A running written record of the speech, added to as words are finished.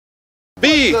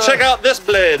V, check out this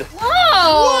blade.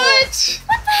 Whoa! What?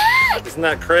 What the heck? Isn't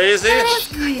that crazy?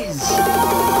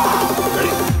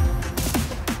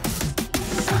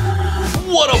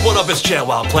 What up, it's Chad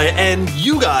Wildplay, and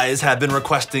you guys have been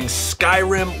requesting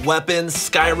Skyrim weapons,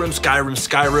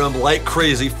 Skyrim like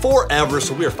crazy forever,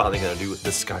 so we are finally gonna do the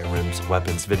Skyrim's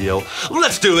weapons video.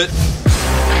 Let's do it!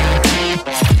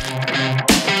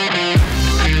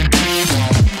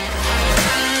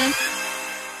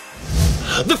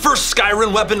 The first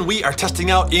Skyrim weapon we are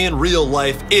testing out in real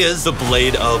life is the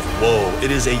Blade of Woe. It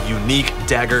is a unique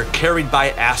dagger carried by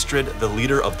Astrid, the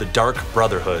leader of the Dark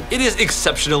Brotherhood. It is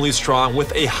exceptionally strong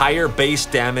with a higher base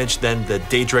damage than the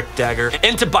deadric dagger.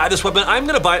 And to buy this weapon, I'm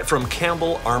gonna buy it from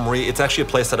Campbell Armory. It's actually a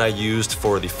place that I used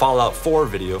for the Fallout 4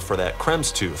 video for that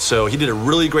Krem's tooth. So he did a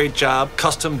really great job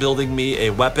custom building me a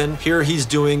weapon. Here he's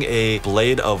doing a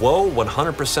Blade of Woe,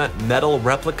 100% metal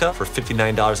replica for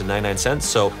 $59.99.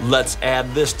 So let's add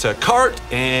this to cart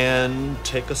and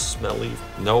take a smelly.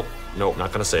 Nope,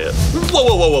 not gonna say it.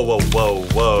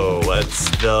 Whoa. It's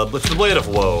the Blade of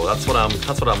Woe. That's what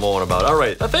I'm on about. All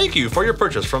right, thank you for your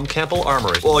purchase from Campbell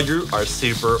Armory. Well, you are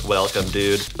super welcome,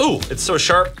 dude. Ooh, it's so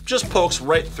sharp, just pokes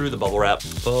right through the bubble wrap.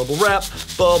 Bubble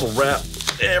wrap.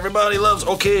 Everybody loves,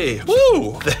 okay.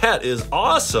 Woo, that is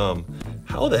awesome.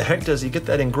 How the heck does he get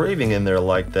that engraving in there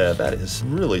like that? That is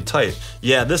really tight.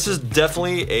 Yeah, this is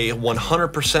definitely a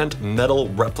 100% metal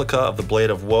replica of the Blade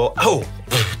of Woe. Oh,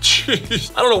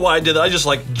 jeez. I don't know why I did that. I just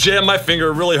like jammed my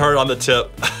finger really hard on the tip.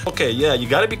 Okay, yeah, you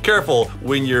gotta be careful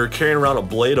when you're carrying around a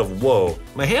Blade of Woe.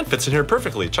 My hand fits in here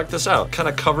perfectly. Check this out. Kind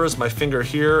of covers my finger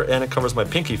here and it covers my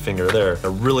pinky finger there. A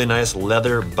really nice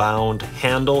leather bound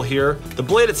handle here. The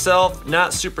blade itself,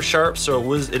 not super sharp,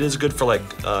 so it is good for like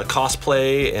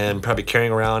cosplay and probably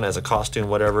carrying around as a costume,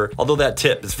 whatever. Although that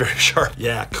tip is very sharp.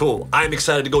 Yeah, cool. I'm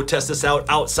excited to go test this out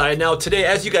outside. Now today,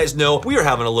 as you guys know, we are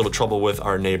having a little trouble with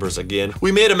our neighbors again.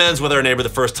 We made amends with our neighbor the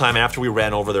first time after we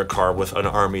ran over their car with an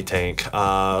army tank.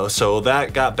 So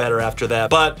that got better after that.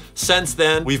 But since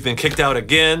then, we've been kicked out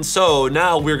again. So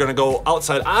now we're gonna go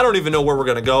outside. I don't even know where we're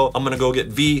gonna go. I'm gonna go get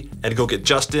V and go get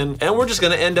Justin. And we're just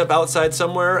gonna end up outside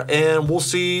somewhere and we'll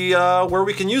see where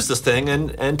we can use this thing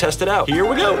and test it out. Here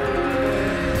we go.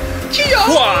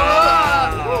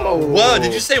 Whoa! Whoa,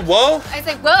 did you say whoa? I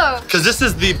said whoa. Because this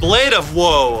is the Blade of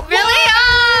Woe. Really?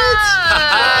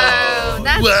 Oh,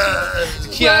 that's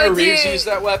Keanu Reeves used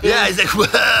that weapon? Yeah, he's like, whoa.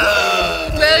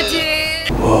 whoa, dude.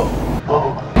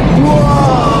 Whoa.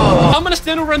 I'm gonna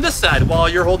stand over on this side while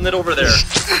you're holding it over there.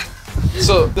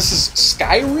 So this is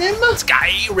Skyrim?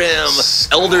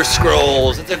 Skyrim. Elder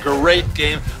Scrolls. It's a great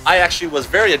game. I actually was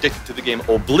very addicted to the game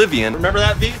Oblivion. Remember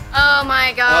that, V? Oh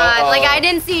my god. Like I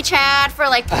didn't see Chad for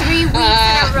like 3 weeks in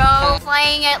a row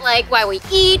playing it like while we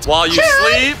eat. While you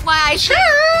sleep? While I sleep.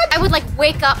 I would like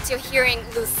wake up to hearing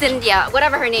Lucinda,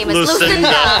 whatever her name is.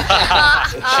 Lucinda.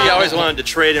 She always wanted to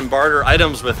trade and barter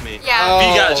items with me. Yeah.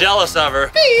 V got jealous of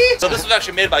her. So this was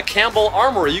actually made by Campbell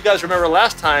Armory. You guys remember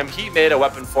last time he made a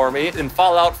weapon for me in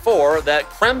Fallout 4, that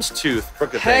Krem's tooth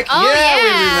crooked thing. Heck yeah, we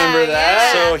remember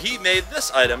that. So he made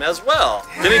this item as well.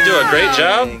 Didn't he do a great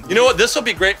job? You know what? This will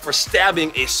be great for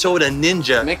stabbing a soda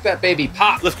ninja. Make that baby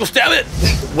pop. Let's go stab it.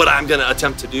 What I'm gonna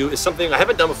attempt to do is something I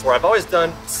haven't done before. I've always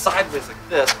done sideways like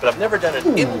this, but I've never done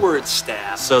an inward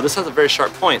stab. So this has a very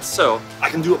sharp point. So I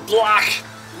can do a block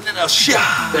and then a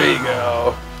shot. There you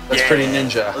go. That's pretty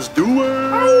ninja. Let's do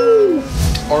it.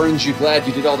 Orange, you glad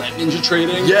you did all that ninja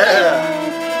trading? Yeah.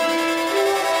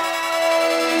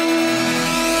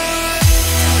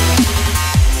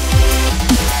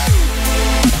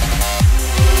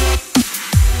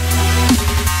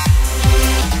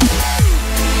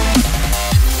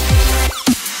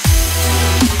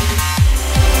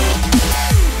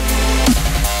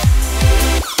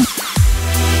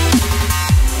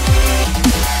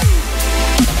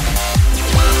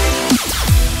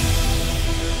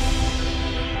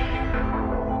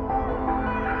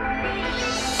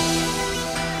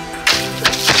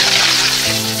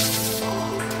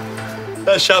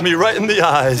 That shot me right in the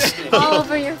eyes. All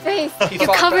over your face. You're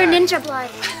covered in ninja blood.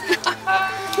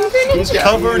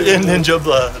 Covered in ninja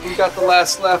blood. You got the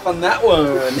last laugh on that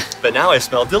one. But now I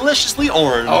smell deliciously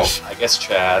orange. Oh, I guess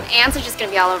Chad. Ants are just gonna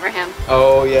be all over him.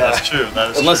 Oh yeah. That's true.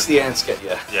 That is Unless true. the ants get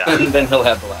you. Yeah. Then he'll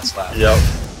have the last laugh. Yep.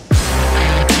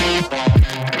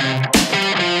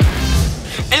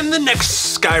 And the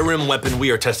next Skyrim weapon we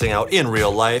are testing out in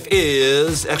real life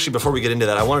is... Actually, before we get into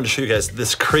that, I wanted to show you guys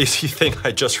this crazy thing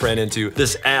I just ran into.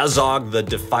 This Azog the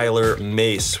Defiler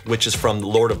mace, which is from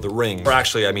Lord of the Rings. Or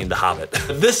actually, I mean The Hobbit.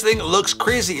 This thing looks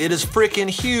crazy. It is freaking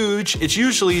huge. It's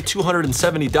usually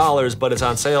 $270, but it's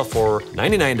on sale for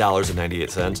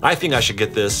 $99.98. I think I should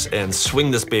get this and swing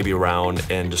this baby around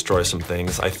and destroy some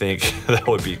things. I think that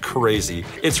would be crazy.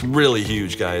 It's really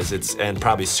huge, guys. And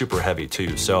probably super heavy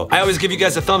too. So I always give you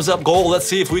guys a thumbs up goal.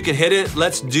 Let's see if we can hit it.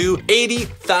 Let's do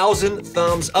 80,000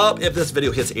 thumbs up. If this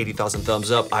video hits 80,000 thumbs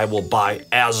up, I will buy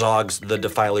Azog's the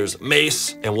Defiler's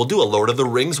mace, and we'll do a Lord of the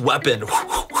Rings weapon.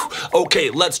 Okay,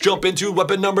 let's jump into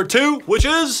weapon number 2, which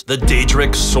is the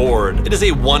deadric sword. It is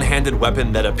a one-handed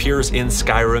weapon that appears in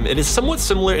Skyrim. It is somewhat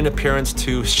similar in appearance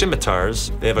to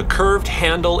scimitars. They have a curved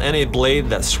handle and a blade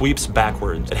that sweeps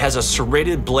backwards. It has a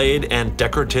serrated blade and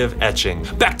decorative etching.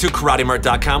 Back to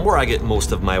KarateMart.com, where I get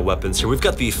most of my weapons here. We've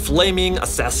got the Flaming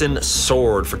Assassin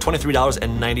Sword for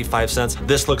 $23.95.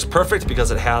 This looks perfect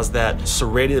because it has that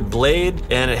serrated blade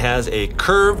and it has a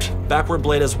curved backward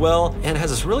blade as well, and it has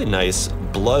this really nice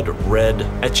blood red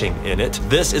etching in it.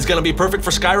 This is gonna be perfect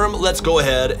for Skyrim. Let's go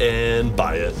ahead and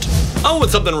buy it. Oh,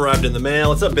 and something arrived in the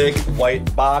mail. It's a big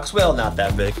white box. Well, not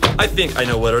that big. I think I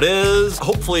know what it is.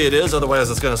 Hopefully it is, otherwise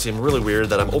it's gonna seem really weird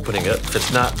that I'm opening it. If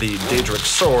it's not the deadric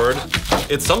sword,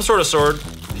 it's some sort of sword.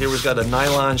 Here we've got a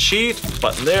nylon sheath,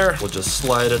 button there. We'll just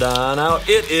slide it on out.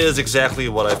 It is exactly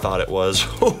what I thought it was.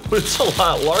 It's a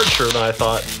lot larger than I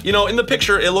thought. You know, in the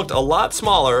picture, it looked a lot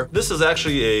smaller. This is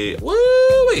actually a,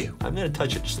 woo-wee. I'm gonna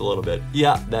touch it just a little bit.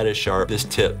 Yeah, that is sharp. This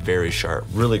tip, very sharp.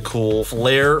 Really cool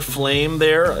flame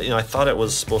there. You know, I thought it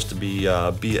was supposed to be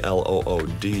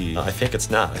B-L-O-O-D. I think it's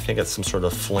not. I think it's some sort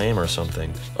of flame or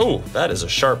something. Oh, that is a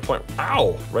sharp point.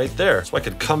 Ow, right there. So I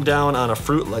could come down on a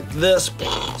fruit like this,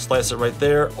 slice it right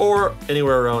there, or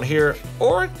anywhere around here,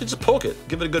 or you just poke it.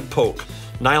 Give it a good poke.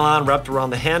 Nylon wrapped around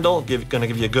the handle, gonna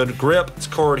give you a good grip. It's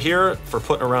cord here for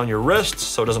putting around your wrists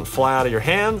so it doesn't fly out of your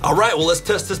hand. All right, well, let's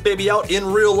test this baby out in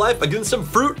real life against some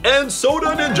fruit and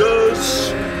soda ninjas.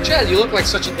 Chad, you look like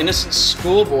such an innocent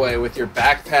schoolboy with your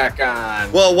backpack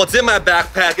on. Well, what's in my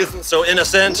backpack isn't so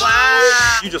innocent.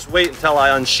 Wow. You just wait until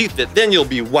I unsheath it, then you'll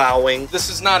be wowing. This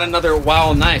is not another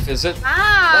wow knife, is it? Wow.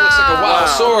 That looks like a wow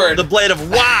sword. The blade of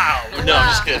wow. No, I'm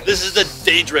just kidding. This is the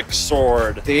deadric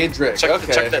sword. Deadric,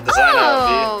 Check that design out,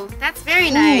 V. Oh, that's very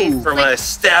nice. For when I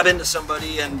stab into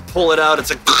somebody and pull it out, it's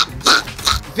like...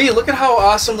 V, look at how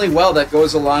awesomely well that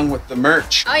goes along with the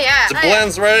merch. Oh yeah. It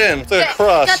blends right in. It's a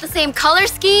crush. Got the same color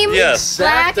scheme. Yes.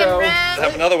 Black and Exacto. red. I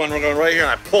have another one. We're going right here,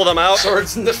 and I pull them out.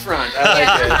 Swords in the front.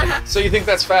 I like it. So you think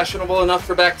that's fashionable enough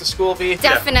for back to school, V?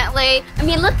 Definitely. I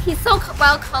mean, look, he's so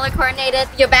well color coordinated.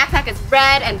 Your backpack is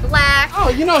red and black. Oh,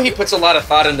 you know he puts a lot of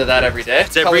thought into that every day.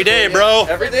 It's every day, bro.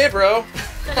 Every day, bro.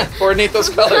 Coordinate those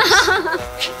colors.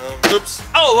 Oops.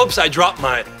 Oh, oops, I dropped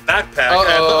my backpack.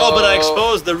 Uh-oh. Oh, but I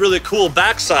exposed the really cool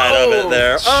backside of it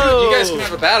there. Shoot, you guys can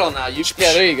have a battle now. Yeah,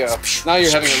 there you go. Now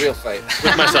you're having a real fight.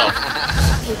 With myself.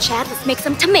 Okay, Chad, let's make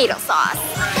some tomato sauce.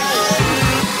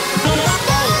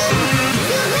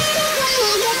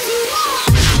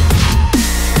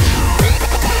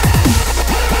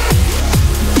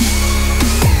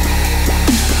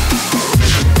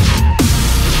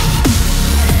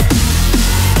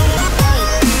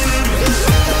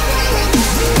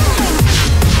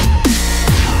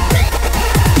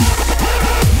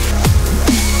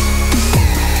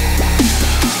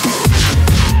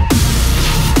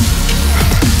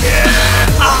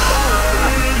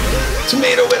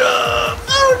 Tomato it up.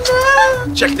 Oh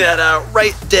no. Check that out.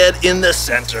 Right dead in the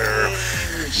center.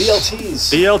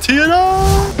 BLTs. BLT it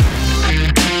up.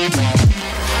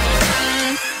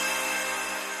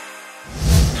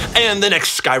 And the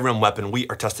next Skyrim weapon we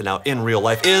are testing out in real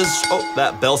life is, oh,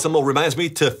 that bell symbol reminds me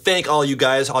to thank all you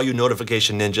guys, all you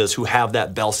notification ninjas who have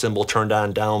that bell symbol turned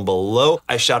on down below.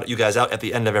 I shout you guys out at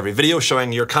the end of every video,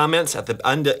 showing your comments at the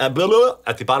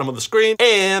bottom of the screen.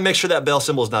 And make sure that bell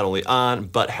symbol is not only on,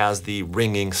 but has the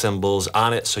ringing symbols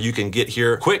on it so you can get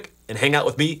here quick and hang out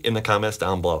with me in the comments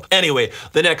down below. Anyway,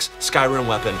 the next Skyrim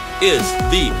weapon is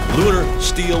the Lunar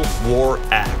Steel War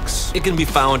Axe. It can be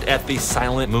found at the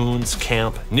Silent Moons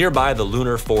camp nearby the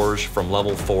Lunar Forge from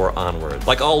level 4 onward.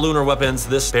 Like all lunar weapons,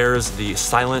 this bears the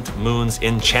Silent Moons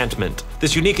enchantment.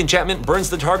 This unique enchantment burns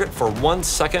the target for 1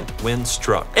 second when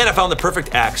struck. And I found the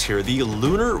perfect axe here, the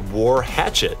Lunar War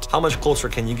Hatchet. How much closer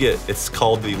can you get? It's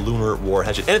called the Lunar War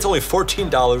Hatchet, and it's only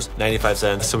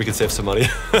 $14.95, so we can save some money.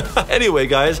 Anyway,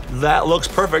 guys, that looks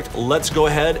perfect. Let's go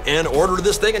ahead and order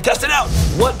this thing and test it out.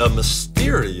 What a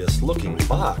mysterious looking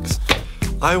box.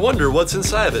 I wonder what's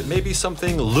inside of it. Maybe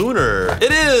something lunar.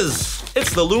 It is!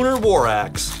 It's the lunar war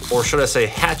axe, or should I say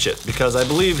hatchet, because I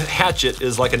believe hatchet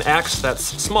is like an axe that's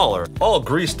smaller. All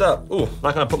greased up. Ooh,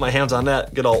 not gonna put my hands on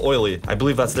that, get all oily. I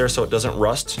believe that's there so it doesn't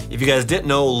rust. If you guys didn't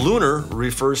know, lunar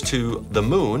refers to the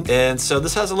moon, and so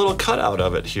this has a little cutout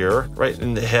of it here, right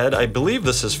in the head. I believe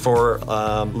this is for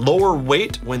lower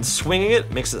weight when swinging it,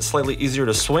 makes it slightly easier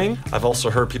to swing. I've also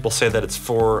heard people say that it's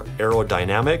for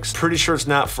aerodynamics. Pretty sure it's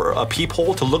not for a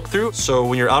peephole to look through, so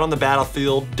when you're out on the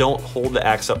battlefield, don't hold the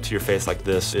axe up to your face like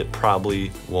this. It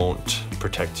probably won't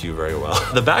protect you very well.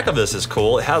 The back of this is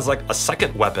cool. It has like a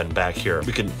second weapon back here.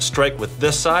 We can strike with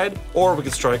this side, or we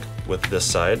can strike with this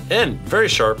side, and very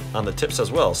sharp on the tips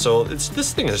as well. So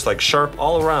this thing is just like sharp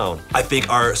all around. I think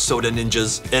our soda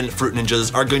ninjas and fruit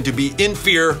ninjas are going to be in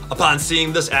fear upon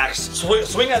seeing this axe.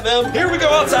 Swing at them. Here we go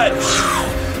outside.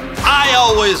 I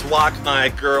always walk my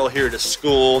girl here to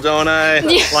school, don't I?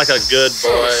 Like a good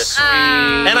boy.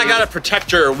 And I gotta protect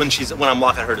her when I'm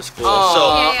walking her to school.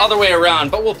 Other way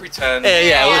around, but we'll pretend.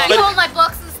 Yeah, you hold my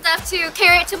books and stuff to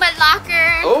carry it to my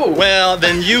locker. Oh. Well,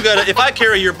 then you gotta, if I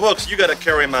carry your books, you gotta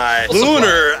carry my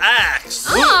lunar axe.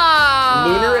 Oh.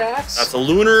 Lunar axe? That's a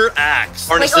lunar axe.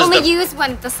 Like only used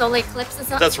when the solar eclipse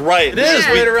is on? That's right. It is.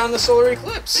 Right around the solar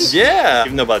eclipse. Yeah.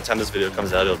 Even though by the time this video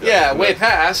comes out, it'll be way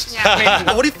past.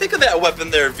 Yeah. What do you think of that weapon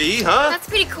there, V, huh? That's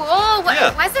pretty cool.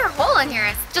 Why is there a hole in here?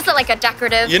 It's just like a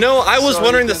decorative. You know, I was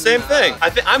wondering the same thing.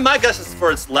 My guess is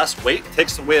for its less weight. It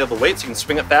takes away the weight so you can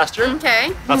swing it faster.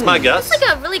 Okay. That's my guess. It's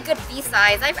like a really good V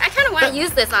size. I kind of want to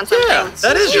use this on something. Yeah,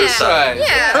 that is your size.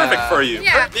 Yeah. Perfect for you.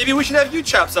 Yeah. Maybe we should have you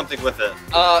chop something with it.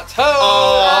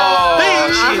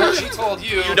 She told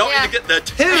you. You don't need to get the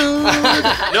two.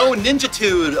 No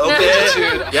ninja-tude, okay?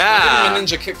 Ninja-tude. Yeah. Give him a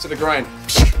ninja kick to the groin.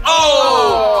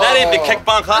 Oh! That ain't the kick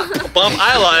bump, huh? Bump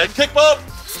I like. Kick bump.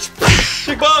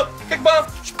 Kick bump. Kick bump.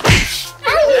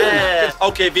 Yeah.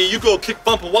 Okay, V, you go kick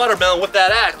bump a watermelon with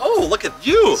that axe. Oh, look at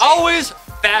you. Always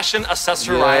fashion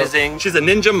accessorizing. She's a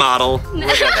ninja model.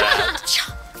 Look at that.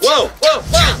 Whoa, whoa,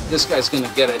 whoa. This guy's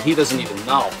gonna get it. He doesn't even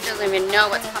know. He doesn't even know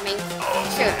what's coming.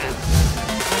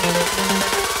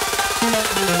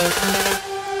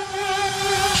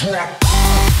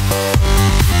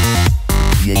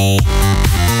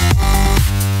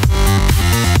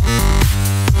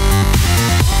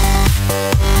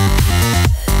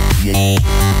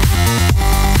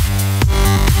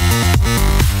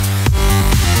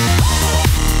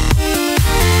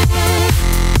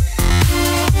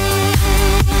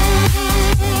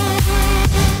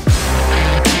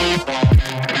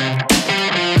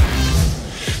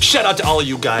 Shout out to all of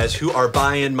you guys who are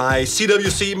buying my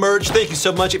CWC merch. Thank you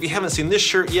so much. If you haven't seen this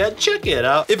shirt yet, check it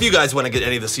out. If you guys want to get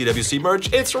any of the CWC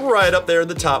merch, it's right up there in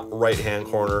the top right-hand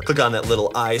corner. Click on that little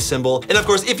eye symbol. And of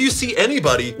course, if you see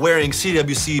anybody wearing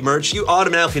CWC merch, you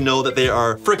automatically know that they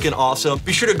are freaking awesome.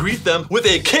 Be sure to greet them with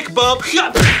a kick bump.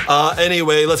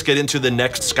 Anyway, let's get into the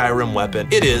next Skyrim weapon.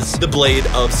 It is the Blade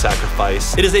of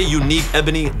Sacrifice. It is a unique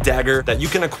ebony dagger that you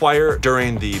can acquire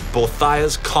during the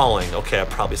Bothia's Calling. Okay, I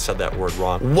probably said that word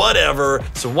wrong. Whatever.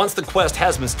 So once the quest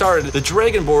has been started, the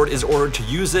Dragonborn is ordered to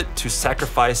use it to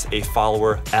sacrifice a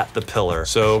follower at the pillar.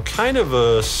 So kind of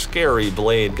a scary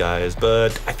blade, guys,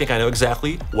 but I think I know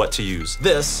exactly what to use.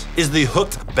 This is the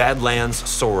Hooked Badlands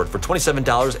Sword for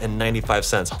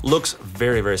 $27.95. Looks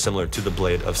very, very similar to the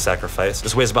Blade of Sacrifice.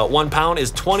 This weighs about 1 pound, is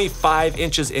 25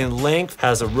 inches in length,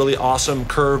 has a really awesome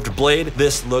curved blade.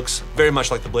 This looks very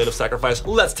much like the Blade of Sacrifice.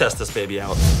 Let's test this baby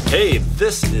out. Hey,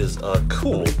 this is a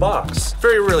cool box.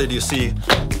 Very rarely do you see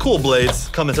cool blades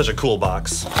come in such a cool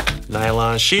box.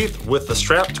 Nylon sheath with the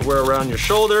strap to wear around your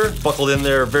shoulder, buckled in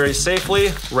there very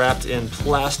safely, wrapped in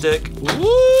plastic.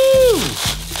 Woo!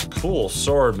 Cool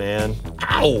sword, man.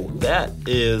 Ow, that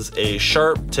is a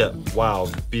sharp tip. Wow,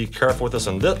 be careful with this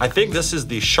one. I think this is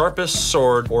the sharpest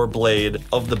sword or blade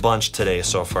of the bunch today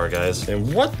so far, guys.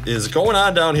 And what is going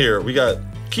on down here? We got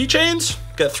keychains?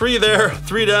 Got 3 there,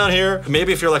 3 down here.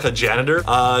 Maybe if you're like a janitor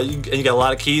and you got a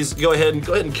lot of keys, go ahead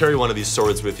and carry one of these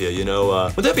swords with you. You know,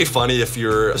 would that be funny if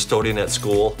you're a custodian at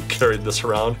school carried this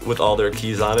around with all their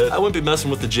keys on it? I wouldn't be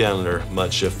messing with the janitor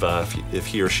much if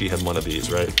he or she had one of these,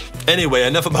 right? Anyway,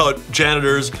 enough about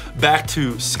janitors. Back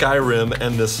to Skyrim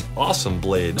and this awesome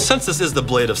blade. Since this is the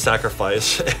Blade of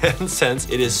Sacrifice, and since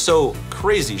it is so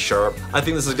crazy sharp, I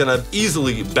think this is gonna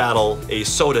easily battle a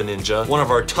soda ninja, one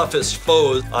of our toughest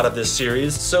foes out of this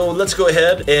series. So let's go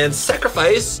ahead and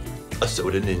sacrifice a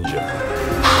soda ninja.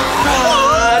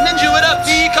 Ninja it up,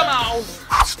 D, come on.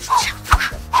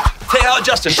 Take out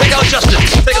Justin, take out Justin.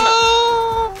 Take him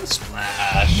out.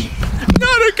 Splash.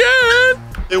 Not again.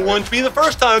 It wouldn't be the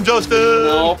first time, Justin.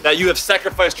 No. That you have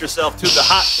sacrificed yourself to the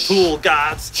hot tool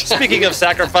gods. Speaking of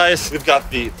sacrifice, we've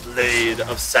got the Blade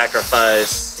of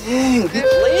Sacrifice. Dang, the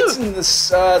blades in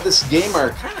this game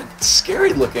are kind of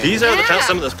scary looking. These are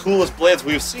some of the coolest blades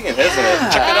we've seen, isn't it?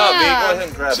 Check it out, V. Go ahead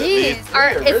and grab it, V.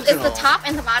 Is the top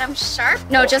and the bottom sharp?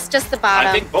 No, just the bottom.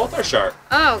 I think both are sharp.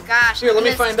 Oh gosh. Here, let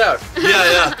me find out.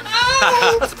 Yeah.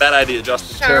 That's a bad idea,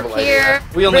 Justin. Sharp Terrible here. idea.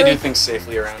 We only do things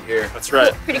safely around here. That's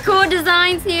right. Pretty cool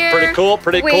designs here. Pretty cool.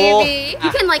 Wavy.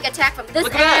 You can like attack from this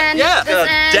Look at that. end, Yeah, this a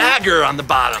end. dagger on the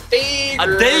bottom. A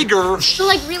dagger. So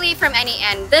like really from any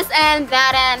end. This end,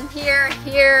 that end, here.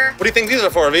 What do you think these are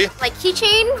for, V? Like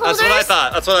keychain holders?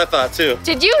 That's what I thought too.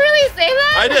 Did you really say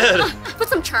that? I did. Put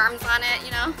some charms on it,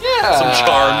 you know? Yeah. Some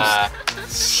charms.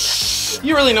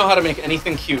 You really know how to make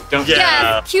anything cute, don't you?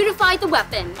 Yeah. Yes, cutify the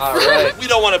weapons. All right. We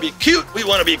don't want to be cute, we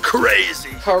want to be crazy.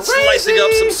 Slicing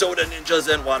up some soda ninjas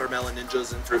and watermelon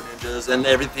ninjas and fruit ninjas and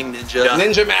everything ninja.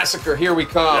 Ninja Massacre, here we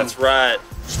come. That's right.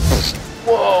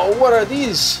 Whoa, what are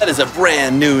these? That is a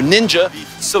brand new ninja.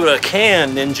 Soda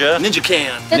can ninja. Ninja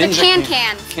can. The Ninja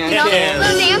can. Can. You know, Can. the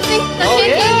dancing, the Oh,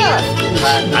 can.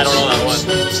 I don't know that one.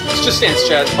 Just dance,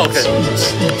 Chad. Okay.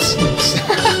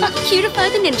 Cutify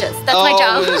the ninjas. That's my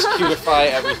job. Always cutify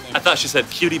everything. I thought she said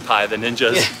cutie pie, the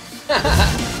ninjas.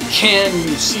 Can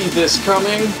you see this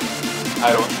coming?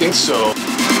 I don't think so.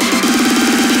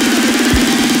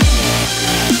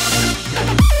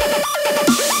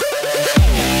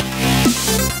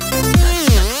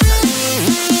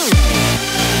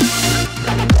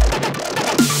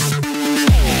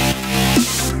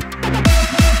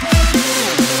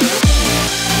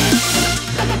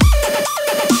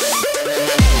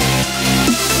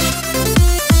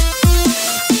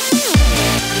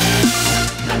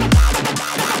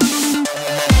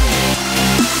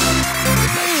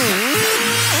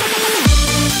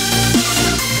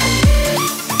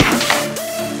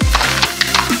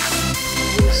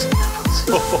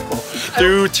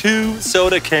 Through 2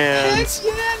 soda cans.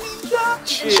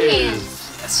 Cheers.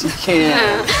 Yes, you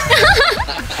can.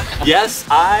 Yes,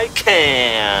 I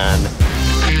can.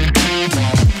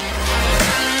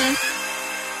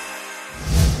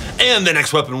 And the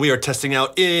next weapon we are testing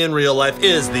out in real life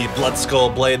is the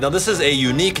bloodskal blade. Now this is a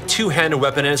unique two-handed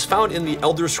weapon and it's found in the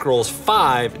Elder Scrolls V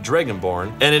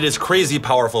Dragonborn. And it is crazy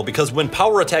powerful because when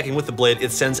power attacking with the blade,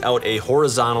 it sends out a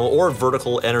horizontal or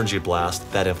vertical energy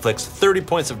blast that inflicts 30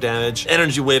 points of damage.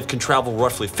 Energy wave can travel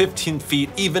roughly 15 feet,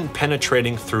 even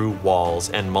penetrating through walls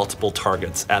and multiple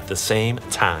targets at the same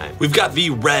time. We've got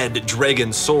the red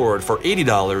dragon sword for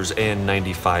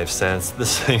 $80.95.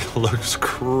 This thing looks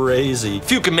crazy.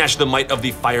 Few can match the might of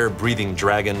the fire-breathing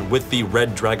dragon. With the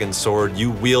red dragon sword,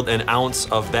 you wield an ounce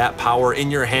of that power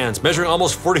in your hands, measuring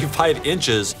almost 45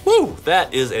 inches. Woo!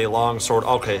 That is a long sword.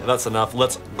 Okay, that's enough.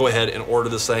 Let's go ahead and order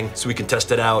this thing so we can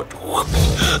test it out.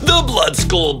 The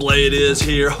bloodskal blade is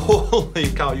here. Holy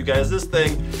cow, you guys, this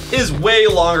thing is way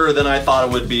longer than I thought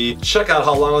it would be. Check out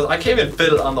how long it is. I can't even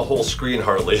fit it on the whole screen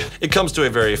hardly. It comes to a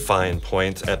very fine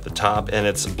point at the top and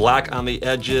it's black on the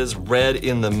edges, red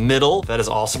in the middle. That is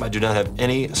awesome. I do not have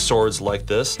any swords like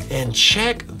this. And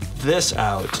check this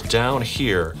out down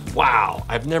here. Wow,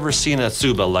 I've never seen a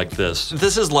tsuba like this.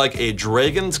 This is like a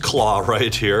dragon's claw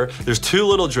right here. There's 2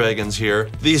 little dragons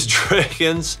here. These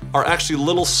dragons are actually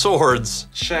little swords.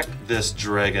 Check this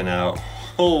dragon out.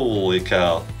 Holy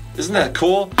cow. Isn't that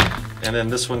cool? And then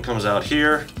this one comes out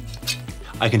here.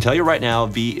 I can tell you right now,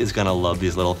 V is gonna love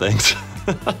these little things.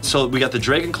 So we got the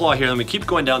dragon claw here, and we keep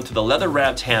going down to the leather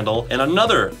wrapped handle and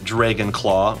another dragon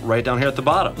claw right down here at the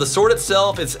bottom. The sword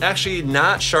itself, it's actually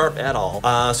not sharp at all.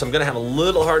 So I'm gonna have a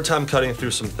little hard time cutting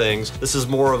through some things. This is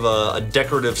more of a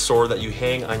decorative sword that you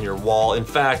hang on your wall. In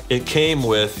fact, it came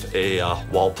with a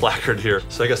wall placard here.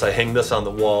 So I guess I hang this on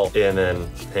the wall and then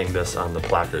hang this on the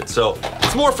placard. So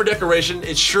it's more for decoration.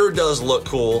 It sure does look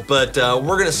cool, but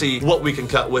we're gonna see what we can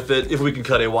cut with it. If we can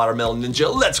cut a watermelon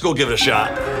ninja, let's go give it a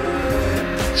shot.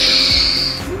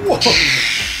 Whoa.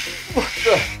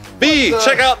 B,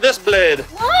 check out this blade.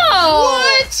 Whoa!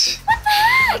 What? What the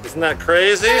heck? Isn't that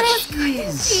crazy? That is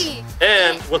crazy.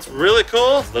 And what's really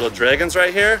cool, little dragons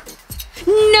right here.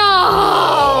 No!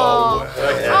 Oh,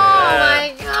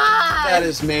 my god! That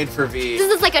is made for V. This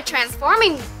is like a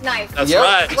transforming knife. That's Yep.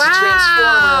 right. It's a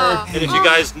Wow. transformer. And if you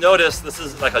guys notice, this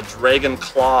is like a dragon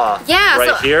claw Yeah, right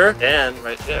so- here and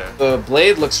right there. The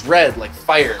blade looks red, like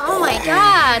fire. Oh my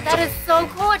god, that is so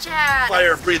cool, Chad.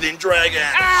 Fire-breathing dragon.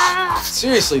 Ah.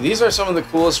 Seriously, these are some of the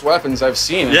coolest weapons I've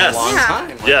seen in Yes. a long Yeah. time.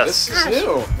 Like, Yes. This is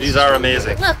new. These are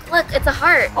amazing. Look, it's a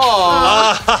heart.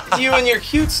 Aww. You and your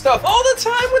cute stuff. All the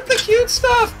time with the cute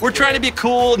stuff. We're trying to be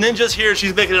cool. Ninja's here.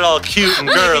 She's making it all cute and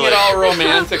Making girly. it all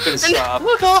romantic and stuff.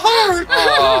 Look, a heart.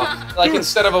 Like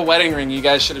instead of a wedding ring, you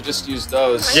guys should have just used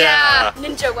those. Yeah.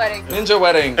 Ninja wedding. Ninja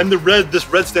wedding. And this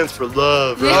red stands for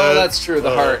love, right? Oh, that's true.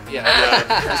 The heart. Yeah.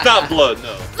 Yeah. It's not blood,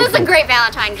 no. This is a great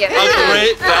Valentine gift. A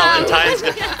great Valentine's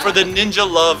gift for the ninja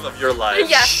love of your life.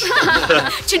 Yes.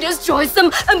 To destroy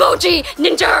some emoji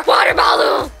ninja water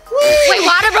balloon. Wait,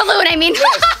 water balloon, I mean.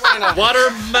 Yes, why not?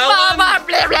 Watermelon. Blah,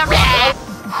 blah,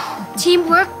 blah.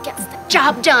 Teamwork gets the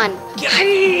job done.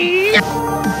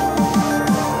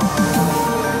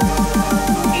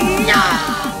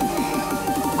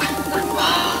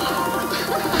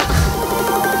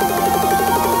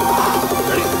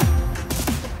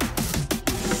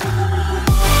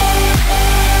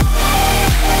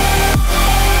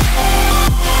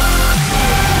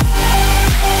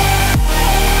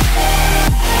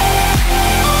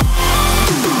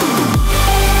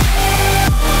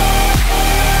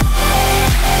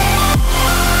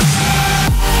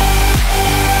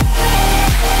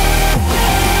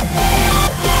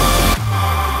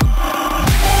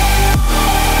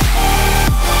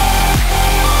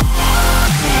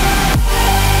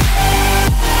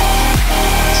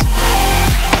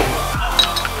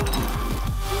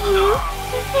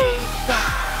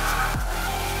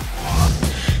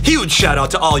 Huge shout out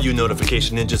to all you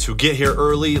notification ninjas who get here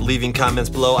early, leaving comments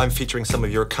below. I'm featuring some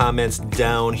of your comments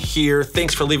down here.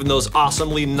 Thanks for leaving those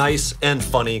awesomely nice and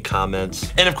funny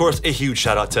comments. And of course, a huge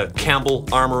shout out to Campbell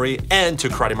Armory and to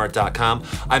KarateMart.com.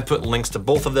 I'm putting links to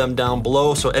both of them down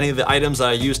below, so any of the items that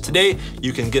I used today,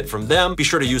 you can get from them. Be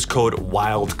sure to use code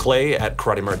WILDCLAY at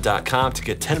KarateMart.com to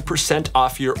get 10%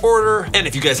 off your order. And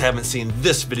if you guys haven't seen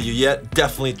this video yet,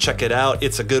 definitely check it out.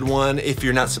 It's a good one. If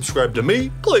you're not subscribed to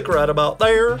me, click right about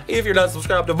there. If you're not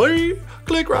subscribed to me,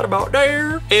 click right about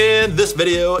there. And this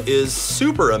video is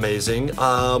super amazing.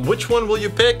 Which one will you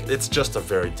pick? It's just a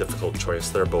very difficult choice.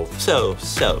 They're both so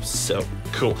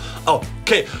cool. Oh,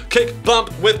 okay, kick,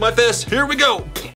 bump with my fist. Here we go.